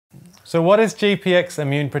So what is GPx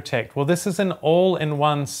Immune Protect? Well, this is an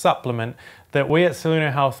all-in-one supplement that we at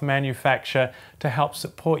Seluna Health manufacture to help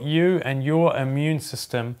support you and your immune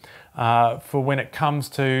system for when it comes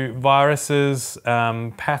to viruses,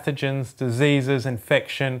 pathogens, diseases,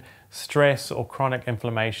 infection, stress, or chronic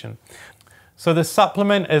inflammation. So the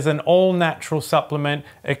supplement is an all-natural supplement.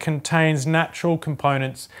 It contains natural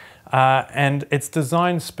components and it's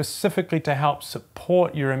designed specifically to help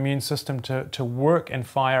support your immune system to work and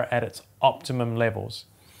fire at its optimum levels.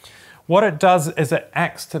 What it does is it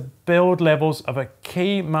acts to build levels of a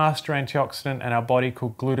key master antioxidant in our body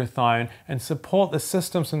called glutathione and support the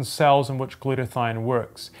systems and cells in which glutathione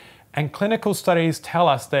works. And clinical studies tell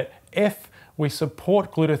us that if we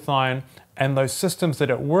support glutathione and those systems that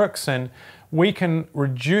it works in, we can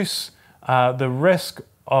reduce the risk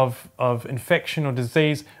of infection or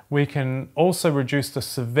disease. We can also reduce the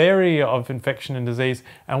severity of infection and disease,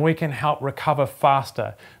 and we can help recover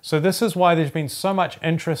faster. So this is why there's been so much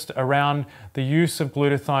interest around the use of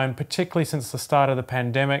glutathione, particularly since the start of the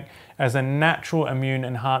pandemic, as a natural immune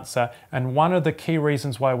enhancer, and one of the key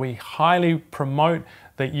reasons why we highly promote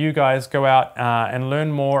that you guys go out and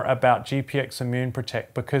learn more about GPx Immune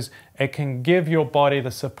Protect, because it can give your body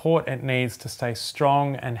the support it needs to stay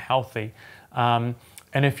strong and healthy.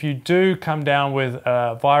 And if you do come down with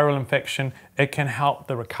a viral infection, it can help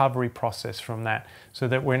the recovery process from that so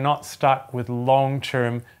that we're not stuck with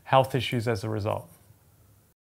long-term health issues as a result.